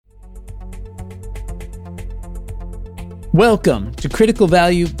Welcome to Critical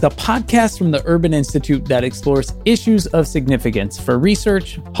Value, the podcast from the Urban Institute that explores issues of significance for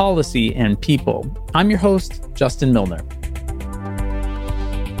research, policy, and people. I'm your host, Justin Milner.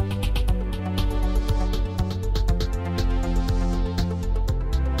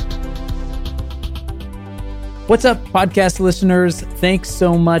 What's up, podcast listeners? Thanks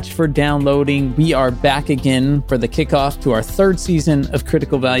so much for downloading. We are back again for the kickoff to our third season of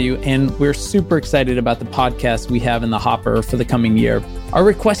Critical Value, and we're super excited about the podcast we have in the hopper for the coming year. Our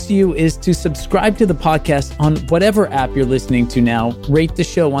request to you is to subscribe to the podcast on whatever app you're listening to now, rate the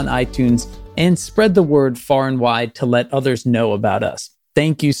show on iTunes, and spread the word far and wide to let others know about us.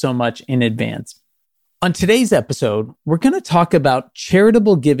 Thank you so much in advance. On today's episode, we're going to talk about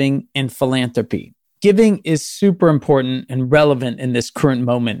charitable giving and philanthropy. Giving is super important and relevant in this current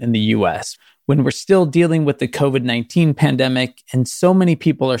moment in the US, when we're still dealing with the COVID-19 pandemic and so many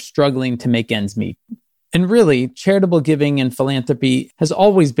people are struggling to make ends meet. And really, charitable giving and philanthropy has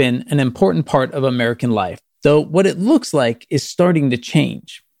always been an important part of American life, though what it looks like is starting to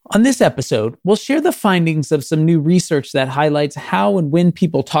change. On this episode, we'll share the findings of some new research that highlights how and when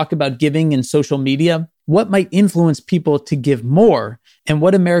people talk about giving in social media, what might influence people to give more, and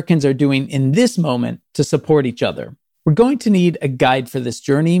what Americans are doing in this moment to support each other. We're going to need a guide for this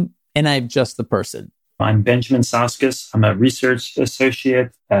journey, and I have just the person. I'm Benjamin Soskus. I'm a research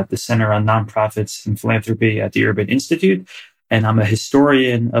associate at the Center on Nonprofits and Philanthropy at the Urban Institute, and I'm a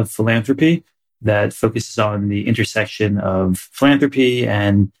historian of philanthropy that focuses on the intersection of philanthropy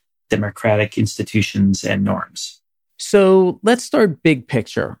and democratic institutions and norms. So let's start big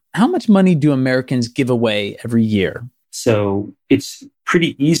picture. How much money do Americans give away every year? So it's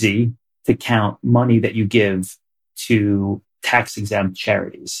pretty easy to count money that you give to tax-exempt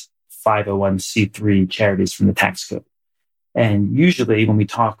charities, 501c3 charities from the tax code. And usually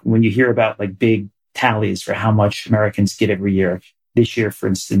when you hear about like big tallies for how much Americans get every year, this year, for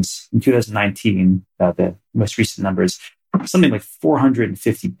instance, in 2019, the most recent numbers, something like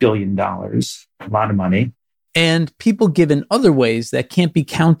 $450 billion, a lot of money. And people give in other ways that can't be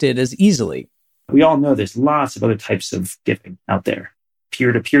counted as easily. We all know there's lots of other types of giving out there.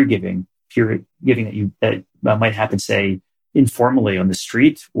 Peer-to-peer giving, peer giving that might happen, say, informally on the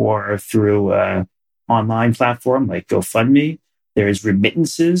street or through an online platform like GoFundMe. There's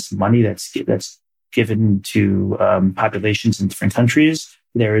remittances, money that's given to populations in different countries.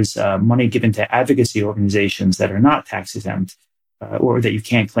 There is money given to advocacy organizations that are not tax exempt or that you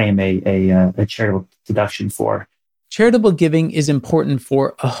can't claim a charitable deduction for. Charitable giving is important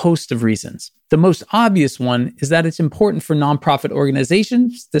for a host of reasons. The most obvious one is that it's important for nonprofit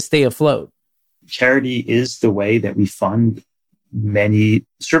organizations to stay afloat. Charity is the way that we fund many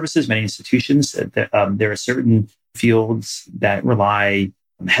services, many institutions. There are certain fields that rely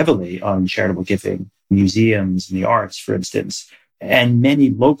heavily on charitable giving, museums and the arts, for instance, and many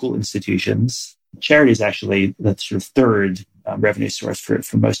local institutions. Charity is actually the sort of third revenue source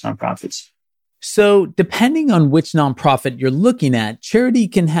for most nonprofits. So depending on which nonprofit you're looking at, charity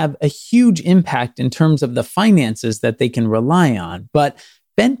can have a huge impact in terms of the finances that they can rely on. But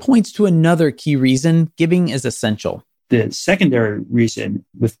Ben points to another key reason: giving is essential. The secondary reason,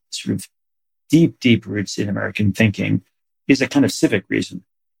 with sort of deep roots in American thinking, is a kind of civic reason.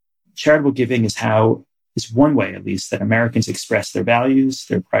 Charitable giving is one way, at least, that Americans express their values,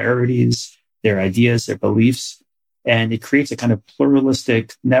 their priorities, their ideas, their beliefs. And it creates a kind of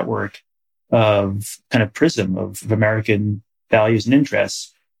pluralistic network of kind of prism of American values and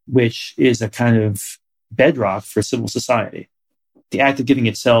interests, which is a kind of bedrock for civil society. The act of giving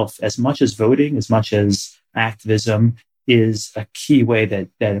itself, as much as voting, as much as activism, is a key way that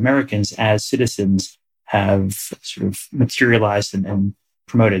Americans as citizens have sort of materialized and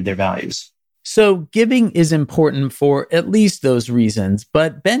promoted their values. So giving is important for at least those reasons,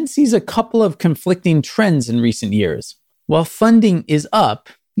 but Ben sees a couple of conflicting trends in recent years. While funding is up,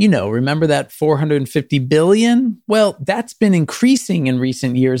 remember that $450 billion? Well, that's been increasing in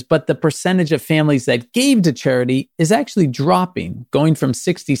recent years, but the percentage of families that gave to charity is actually dropping, going from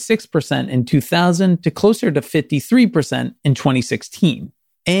 66% in 2000 to closer to 53% in 2016.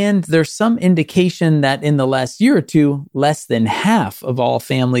 And there's some indication that in the last year or two, less than half of all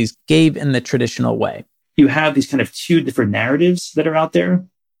families gave in the traditional way. You have these kind of two different narratives that are out there.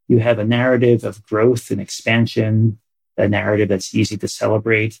 You have a narrative of growth and expansion, a narrative that's easy to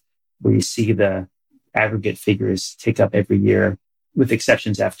celebrate, where you see the aggregate figures tick up every year, with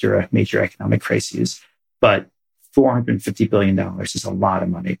exceptions after a major economic crisis. But $450 billion is a lot of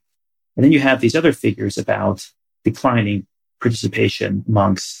money. And then you have these other figures about declining participation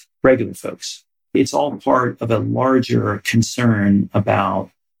amongst regular folks. It's all part of a larger concern about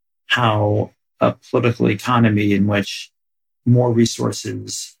how a political economy in which more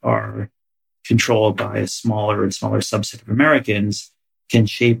resources are controlled by a smaller and smaller subset of Americans can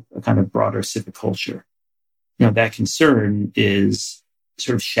shape a kind of broader civic culture. That concern is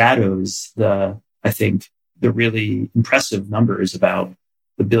sort of shadows I think, the really impressive numbers about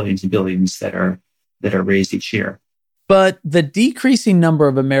the billions and billions that are raised each year. But the decreasing number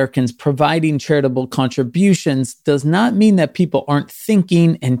of Americans providing charitable contributions does not mean that people aren't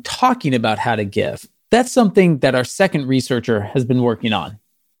thinking and talking about how to give. That's something that our second researcher has been working on.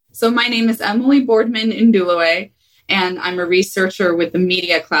 So my name is Emily Boardman-Ndulue, and I'm a researcher with the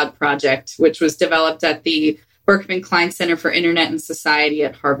Media Cloud Project, which was developed at the Berkman Klein Center for Internet and Society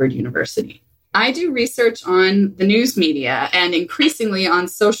at Harvard University. I do research on the news media and increasingly on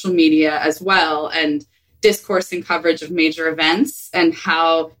social media as well, and discourse and coverage of major events and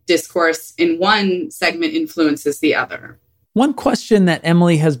how discourse in one segment influences the other. One question that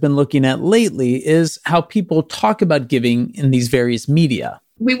Emily has been looking at lately is how people talk about giving in these various media.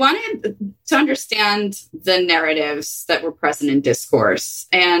 We wanted to understand the narratives that were present in discourse.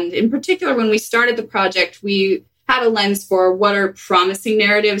 And in particular, when we started the project, we had a lens for what are promising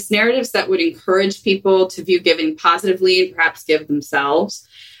narratives that would encourage people to view giving positively and perhaps give themselves.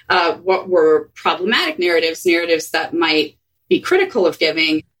 What were problematic narratives that might be critical of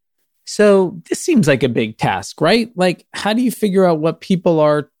giving. So this seems like a big task, right? Like, how do you figure out what people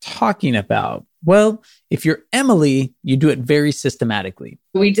are talking about? Well, if you're Emily, you do it very systematically.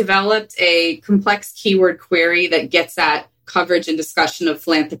 We developed a complex keyword query that gets at coverage and discussion of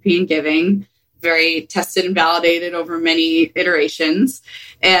philanthropy and giving, very tested and validated over many iterations.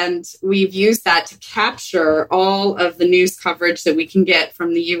 And we've used that to capture all of the news coverage that we can get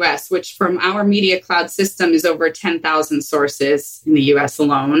from the US, which from our Media Cloud system is over 10,000 sources in the US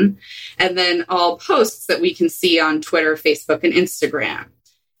alone. And then all posts that we can see on Twitter, Facebook, and Instagram.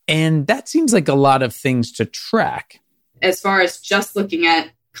 And that seems like a lot of things to track. As far as just looking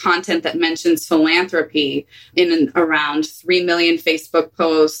at content that mentions philanthropy, in and around 3 million Facebook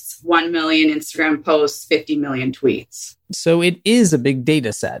posts, 1 million Instagram posts, 50 million tweets. So it is a big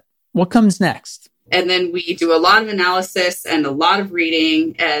data set. What comes next? And then we do a lot of analysis and a lot of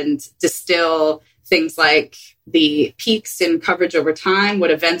reading and distill things like the peaks in coverage over time,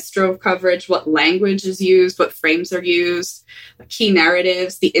 what events drove coverage, what language is used, what frames are used, key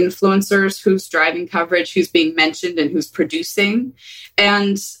narratives, the influencers, who's driving coverage, who's being mentioned and who's producing,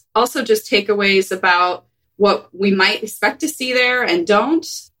 and also just takeaways about what we might expect to see there and don't,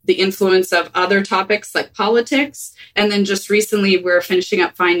 the influence of other topics like politics. And then just recently, we're finishing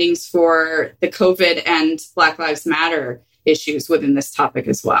up findings for the COVID and Black Lives Matter issues within this topic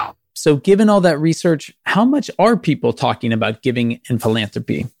as well. So given all that research, how much are people talking about giving and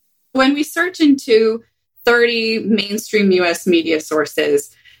philanthropy? When we search into 30 mainstream US media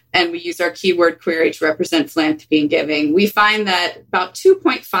sources, and we use our keyword query to represent philanthropy and giving, we find that about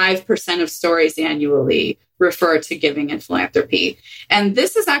 2.5% of stories annually refer to giving and philanthropy. And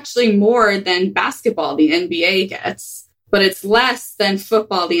this is actually more than basketball, the NBA gets, but it's less than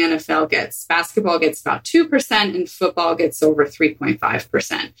football, the NFL gets. Basketball gets about 2% and football gets over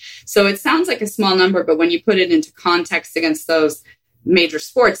 3.5%. So it sounds like a small number, but when you put it into context against those major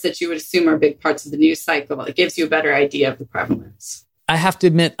sports that you would assume are big parts of the news cycle, it gives you a better idea of the prevalence. I have to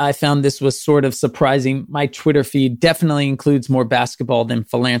admit, I found this was sort of surprising. My Twitter feed definitely includes more basketball than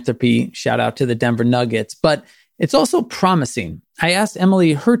philanthropy. Shout out to the Denver Nuggets. But it's also promising. I asked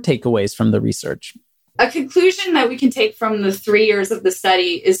Emily her takeaways from the research. A conclusion that we can take from the 3 years of the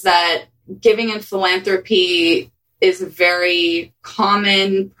study is that giving and philanthropy is a very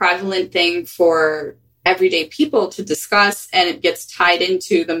common, prevalent thing for everyday people to discuss, and it gets tied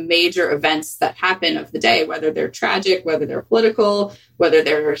into the major events that happen of the day, whether they're tragic, whether they're political, whether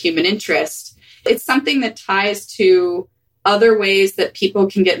they're human interest. It's something that ties to other ways that people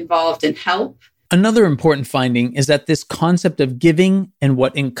can get involved and help. Another important finding is that this concept of giving and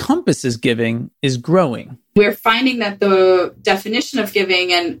what encompasses giving is growing. We're finding that the definition of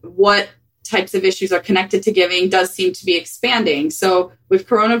giving and what types of issues are connected to giving does seem to be expanding. So with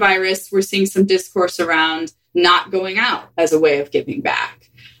coronavirus, we're seeing some discourse around not going out as a way of giving back.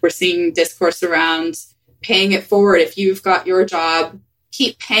 We're seeing discourse around paying it forward. If you've got your job,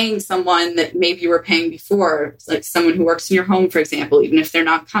 keep paying someone that maybe you were paying before, like someone who works in your home, for example, even if they're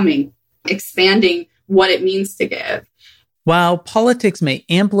not coming, expanding what it means to give. While politics may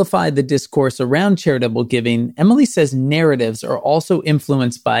amplify the discourse around charitable giving, Emily says narratives are also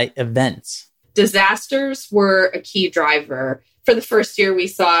influenced by events. Disasters were a key driver. For the first year, we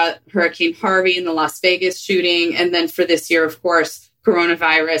saw Hurricane Harvey and the Las Vegas shooting. And then for this year, of course,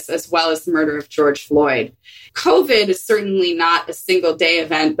 coronavirus, as well as the murder of George Floyd. COVID is certainly not a single day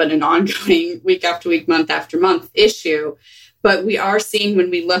event, but an ongoing week after week, month after month issue. But we are seeing,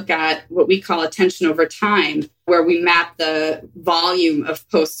 when we look at what we call attention over time, where we map the volume of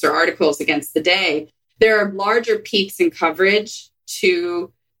posts or articles against the day, there are larger peaks in coverage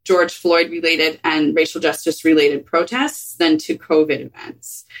to George Floyd-related and racial justice-related protests than to COVID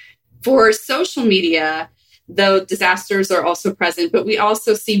events. For social media, though disasters are also present, but we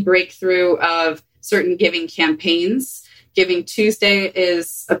also see breakthrough of certain giving campaigns. Giving Tuesday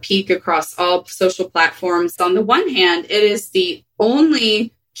is a peak across all social platforms. On the one hand, it is the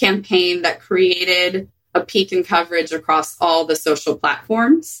only campaign that created a peak in coverage across all the social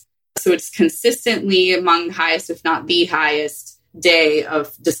platforms. So it's consistently among the highest, if not the highest, day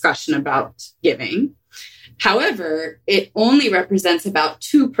of discussion about giving. However, it only represents about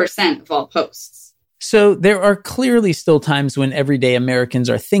 2% of all posts. So there are clearly still times when everyday Americans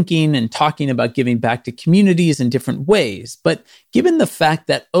are thinking and talking about giving back to communities in different ways. But given the fact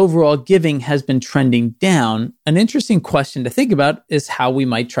that overall giving has been trending down, an interesting question to think about is how we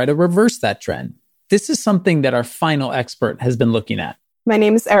might try to reverse that trend. This is something that our final expert has been looking at. My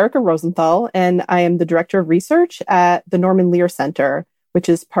name is Erica Rosenthal, and I am the Director of Research at the Norman Lear Center, which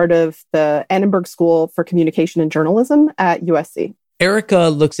is part of the Annenberg School for Communication and Journalism at USC. Erica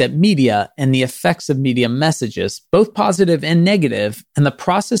looks at media and the effects of media messages, both positive and negative, and the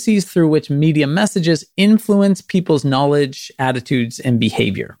processes through which media messages influence people's knowledge, attitudes, and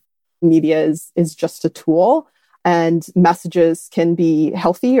behavior. Media is just a tool, and messages can be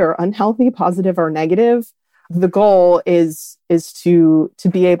healthy or unhealthy, positive or negative. The goal is to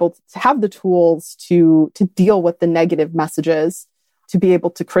be able to have the tools to deal with the negative messages, to be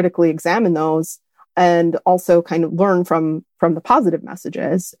able to critically examine those, and also kind of learn from the positive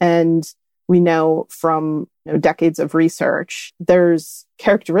messages. And we know from decades of research, there's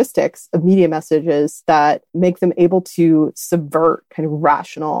characteristics of media messages that make them able to subvert kind of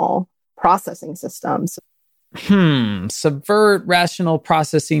rational processing systems. Subvert rational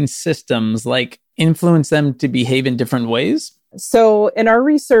processing systems, like influence them to behave in different ways? So in our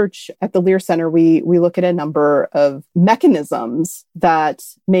research at the Lear Center, we look at a number of mechanisms that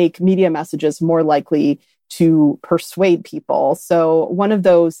make media messages more likely to persuade people. So one of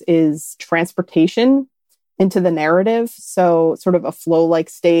those is transportation into the narrative. So sort of a flow-like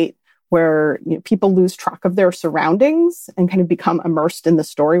state where people lose track of their surroundings and kind of become immersed in the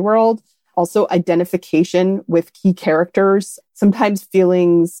story world. Also identification with key characters, sometimes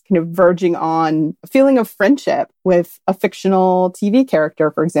feelings kind of verging on a feeling of friendship with a fictional TV character,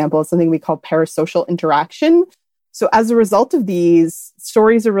 for example, something we call parasocial interaction. So as a result of these,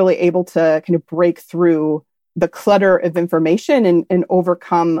 stories are really able to kind of break through the clutter of information and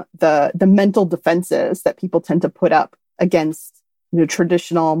overcome the mental defenses that people tend to put up against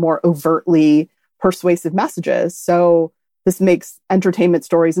traditional, more overtly persuasive messages. So this makes entertainment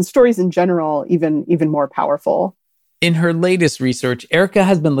stories and stories in general even more powerful. In her latest research, Erica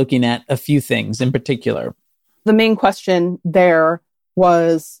has been looking at a few things in particular. The main question there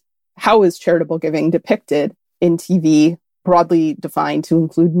was, how is charitable giving depicted in TV, broadly defined to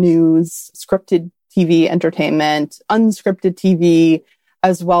include news, scripted TV entertainment, unscripted TV,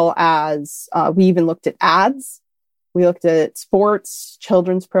 as well as we even looked at ads. We looked at sports,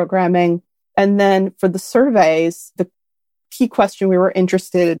 children's programming. And then for the surveys, the key question we were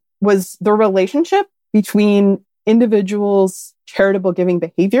interested in was the relationship between individuals' charitable giving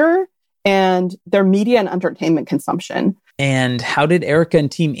behavior and their media and entertainment consumption. And how did Erica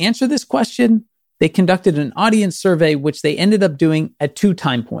and team answer this question? They conducted an audience survey, which they ended up doing at 2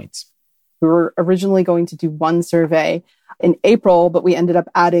 time points. We were originally going to do one survey in April, but we ended up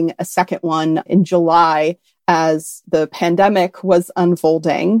adding a second one in July as the pandemic was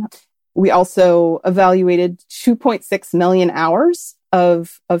unfolding. We also evaluated 2.6 million hours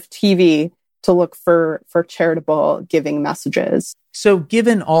of TV to look for charitable giving messages. So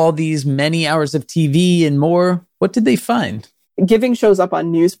given all these many hours of TV and more, what did they find? Giving shows up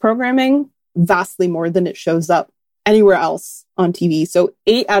on news programming vastly more than it shows up anywhere else on TV. So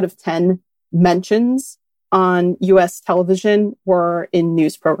 8 out of 10 mentions on US television were in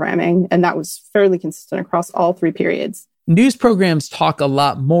news programming, and that was fairly consistent across all 3 periods. News programs talk a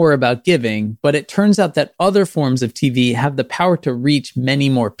lot more about giving, but it turns out that other forms of TV have the power to reach many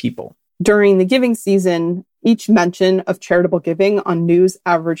more people. During the giving season, each mention of charitable giving on news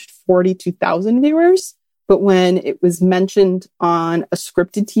averaged 42,000 viewers. But when it was mentioned on a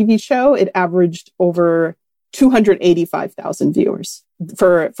scripted TV show, it averaged over 285,000 viewers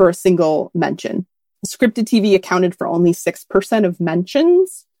for a single mention. Scripted TV accounted for only 6% of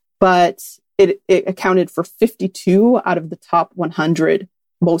mentions, but it accounted for 52 out of the top 100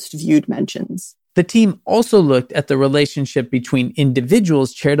 most viewed mentions. The team also looked at the relationship between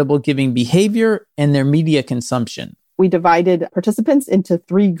individuals' charitable giving behavior and their media consumption. we divided participants into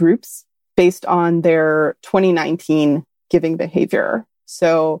 3 groups based on their 2019 giving behavior.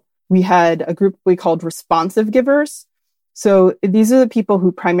 So we had a group we called responsive givers. So these are the people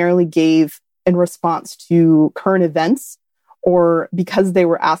who primarily gave in response to current events or because they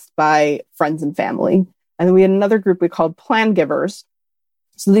were asked by friends and family. And then we had another group we called plan givers.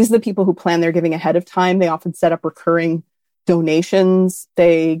 So these are the people who plan their giving ahead of time. They often set up recurring donations.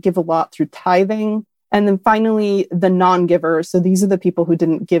 They give a lot through tithing. And then finally, the non-givers. So these are the people who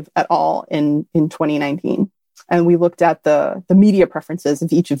didn't give at all in 2019. And we looked at the media preferences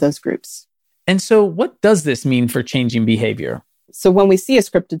of each of those groups. And so what does this mean for changing behavior? So when we see a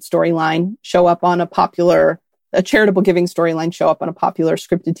scripted storyline show up on a charitable giving storyline show up on a popular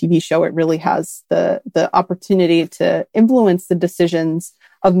scripted TV show, it really has the opportunity to influence the decisions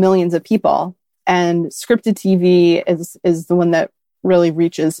of millions of people. And scripted TV is the one that really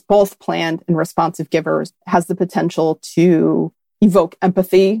reaches both planned and responsive givers, has the potential to evoke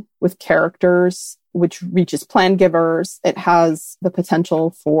empathy with characters, which reaches planned givers. It has the potential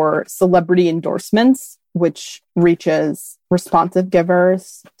for celebrity endorsements, which reaches responsive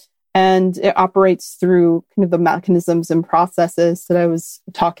givers. And it operates through kind of the mechanisms and processes that I was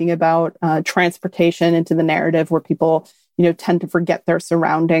talking about, transportation into the narrative where people, tend to forget their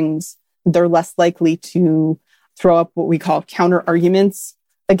surroundings. They're less likely to throw up what we call counter arguments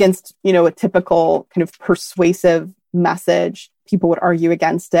against, a typical kind of persuasive message. People would argue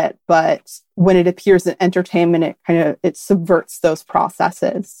against it, but when it appears in entertainment, it subverts those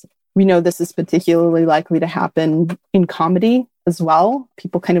processes. We know this is particularly likely to happen in comedy as well.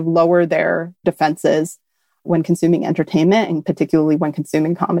 People kind of lower their defenses when consuming entertainment, and particularly when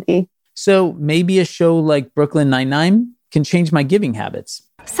consuming comedy. So maybe a show like Brooklyn Nine-Nine can change my giving habits.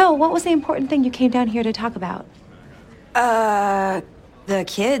 So what was the important thing you came down here to talk about? The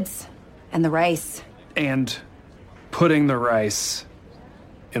kids and the rice. And putting the rice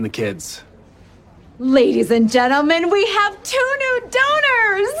in the kids. Ladies and gentlemen, we have 2 new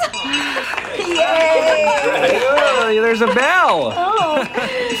donors! Yay! There's a bell!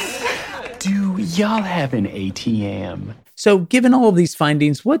 Oh. Do y'all have an ATM? So given all of these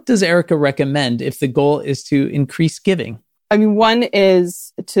findings, what does Erica recommend if the goal is to increase giving? I mean, one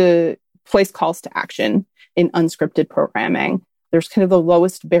is to place calls to action in unscripted programming. There's kind of the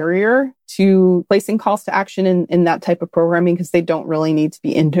lowest barrier to placing calls to action in that type of programming because they don't really need to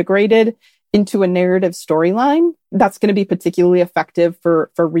be integrated into a narrative storyline. That's going to be particularly effective for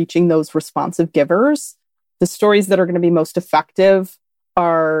reaching those responsive givers. The stories that are going to be most effective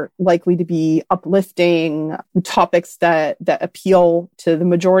are likely to be uplifting topics that appeal to the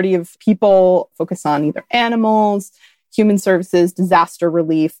majority of people, focus on either animals, human services, disaster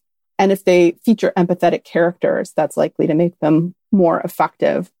relief. And if they feature empathetic characters, that's likely to make them more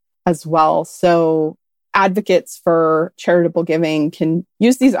effective as well. So advocates for charitable giving can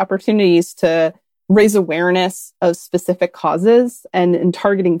use these opportunities to raise awareness of specific causes. And in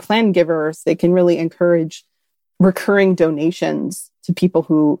targeting planned givers, they can really encourage recurring donations to people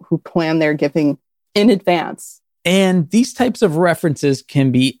who plan their giving in advance. And these types of references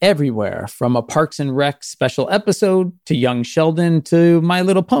can be everywhere, from a Parks and Rec special episode to Young Sheldon to My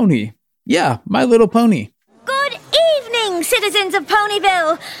Little Pony. Yeah, My Little Pony. Good evening, citizens of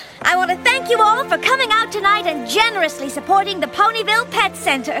Ponyville. I want to thank you all for coming out tonight and generously supporting the Ponyville Pet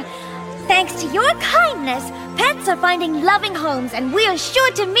Center. Thanks to your kindness, pets are finding loving homes, and we are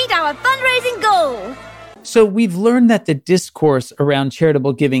sure to meet our fundraising goal. So we've learned that the discourse around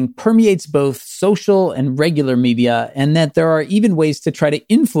charitable giving permeates both social and regular media, and that there are even ways to try to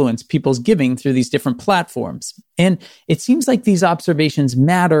influence people's giving through these different platforms. And it seems like these observations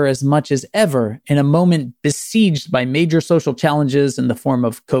matter as much as ever in a moment besieged by major social challenges in the form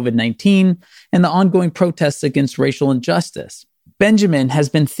of COVID-19 and the ongoing protests against racial injustice. Benjamin has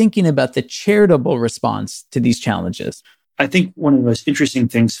been thinking about the charitable response to these challenges. I think one of the most interesting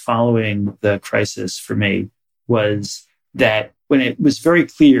things following the crisis for me was that when it was very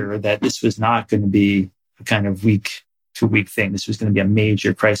clear that this was not going to be a kind of week-to-week thing, this was going to be a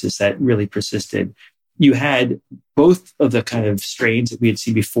major crisis that really persisted, you had both of the kind of strains that we had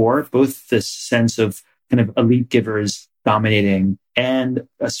seen before, both this sense of kind of elite givers dominating and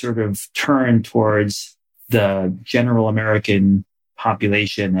a sort of turn towards the general American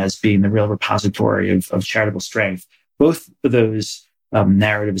population as being the real repository of charitable strength. Both of those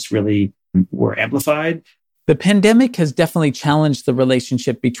narratives really were amplified. The pandemic has definitely challenged the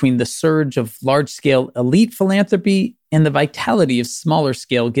relationship between the surge of large-scale elite philanthropy and the vitality of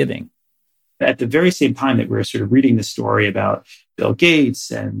smaller-scale giving. At the very same time that we were sort of reading the story about Bill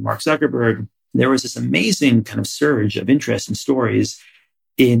Gates and Mark Zuckerberg, there was this amazing kind of surge of interest and stories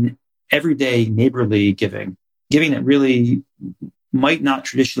in everyday neighborly giving. giving that really might not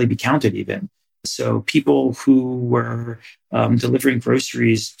traditionally be counted even. So people who were delivering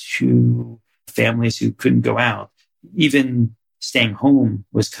groceries to families who couldn't go out, even staying home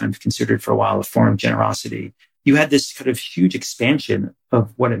was kind of considered for a while a form of generosity. You had this kind of huge expansion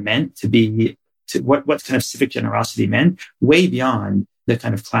of what it meant to be, to what kind of civic generosity meant, way beyond the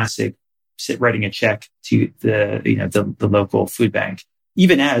kind of classic writing a check to the local food bank.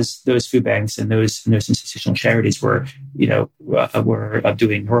 Even as those food banks and those institutional charities were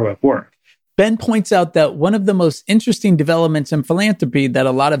doing heroic work. Ben points out that one of the most interesting developments in philanthropy that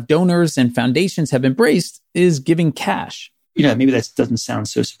a lot of donors and foundations have embraced is giving cash. Maybe that doesn't sound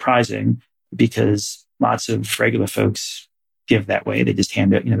so surprising because lots of regular folks give that way. They just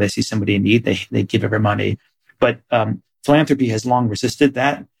hand it, they see somebody in need, they give every money. But philanthropy has long resisted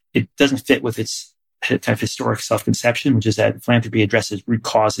that. It doesn't fit with its kind of historic self-conception, which is that philanthropy addresses root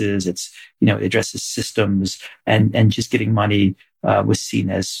causes. It addresses systems, and just giving money was seen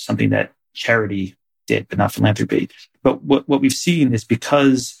as something that charity did, but not philanthropy. But what we've seen is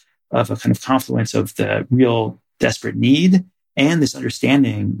because of a kind of confluence of the real desperate need and this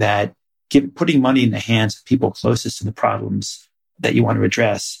understanding that putting money in the hands of people closest to the problems that you want to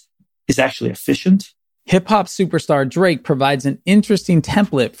address is actually efficient. Hip-hop superstar Drake provides an interesting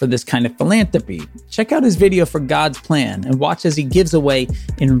template for this kind of philanthropy. Check out his video for God's Plan and watch as he gives away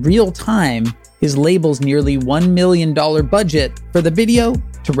in real time his label's nearly $1 million budget for the video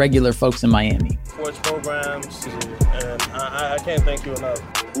to regular folks in Miami. Sports programs, and I can't thank you enough.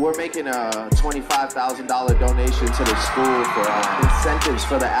 We're making a $25,000 donation to the school for incentives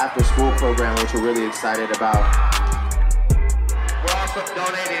for the after-school program, which we're really excited about. We're also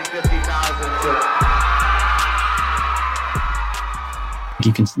donating $50,000 to...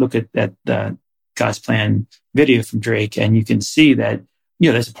 You can look at the God's Plan video from Drake, and you can see that,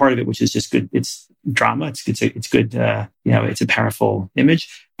 there's a part of it which is just good. It's drama. It's good. It's a powerful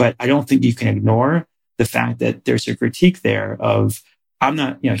image, but I don't think you can ignore the fact that there's a critique there of,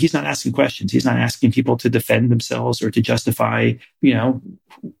 he's not asking questions. He's not asking people to defend themselves or to justify,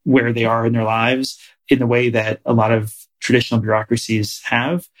 where they are in their lives in the way that a lot of traditional bureaucracies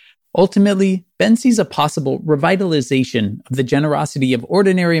have. Ultimately, Ben sees a possible revitalization of the generosity of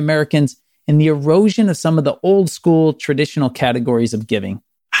ordinary Americans and the erosion of some of the old school traditional categories of giving.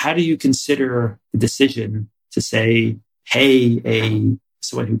 How do you consider the decision to say, hey,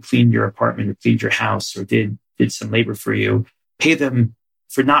 someone who cleaned your apartment or cleaned your house or did some labor for you, pay them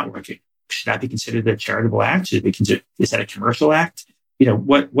for not working? Should that be considered a charitable act? Should it be considered, is that a commercial act?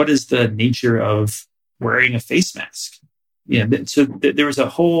 What is the nature of wearing a face mask? So there was a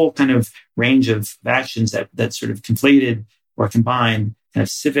whole kind of range of actions that sort of conflated or combined kind of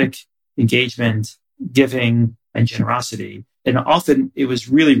civic engagement, giving, and generosity. And often it was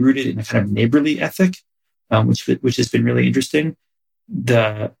really rooted in a kind of neighborly ethic, which has been really interesting.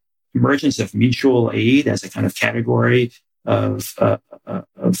 The emergence of mutual aid as a kind of category of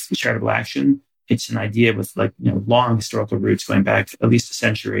charitable action. It's an idea with long historical roots going back at least a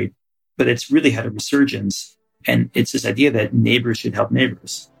century, but it's really had a resurgence. And it's this idea that neighbors should help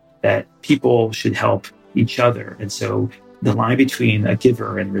neighbors, that people should help each other. And so the line between a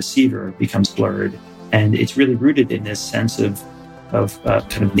giver and receiver becomes blurred. And it's really rooted in this sense of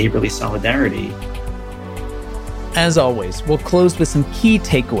kind of neighborly solidarity. As always, we'll close with some key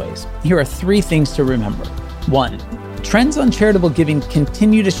takeaways. Here are 3 things to remember. 1, trends on charitable giving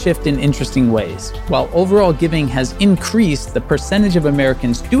continue to shift in interesting ways. While overall giving has increased, the percentage of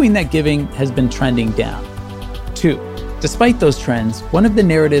Americans doing that giving has been trending down. 2, despite those trends, one of the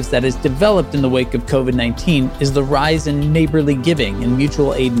narratives that has developed in the wake of COVID-19 is the rise in neighborly giving and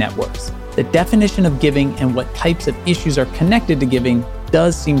mutual aid networks. The definition of giving and what types of issues are connected to giving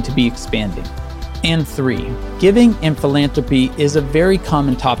does seem to be expanding. And 3, giving and philanthropy is a very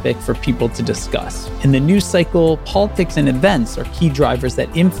common topic for people to discuss. In the news cycle, politics and events are key drivers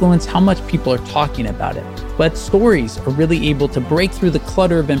that influence how much people are talking about it. But stories are really able to break through the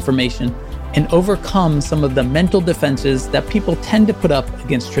clutter of information and overcome some of the mental defenses that people tend to put up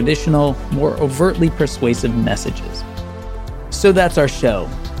against traditional, more overtly persuasive messages. So that's our show.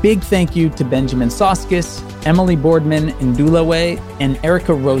 Big thank you to Benjamin Soskis, Emily Boardman Ndulawe, and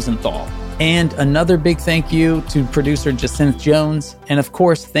Erica Rosenthal. And another big thank you to producer Jacinth Jones. And of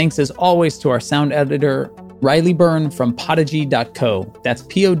course, thanks as always to our sound editor, Riley Byrne from Podigy.co. That's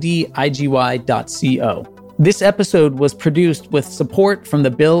PODIGY.co. This episode was produced with support from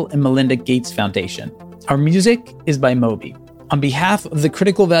the Bill and Melinda Gates Foundation. Our music is by Moby. On behalf of the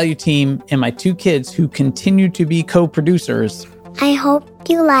Critical Value team and my 2 kids who continue to be co-producers, I hope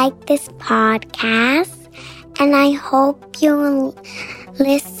you like this podcast, and I hope you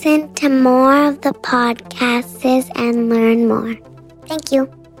Listen to more of the podcasts and learn more. Thank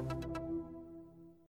you.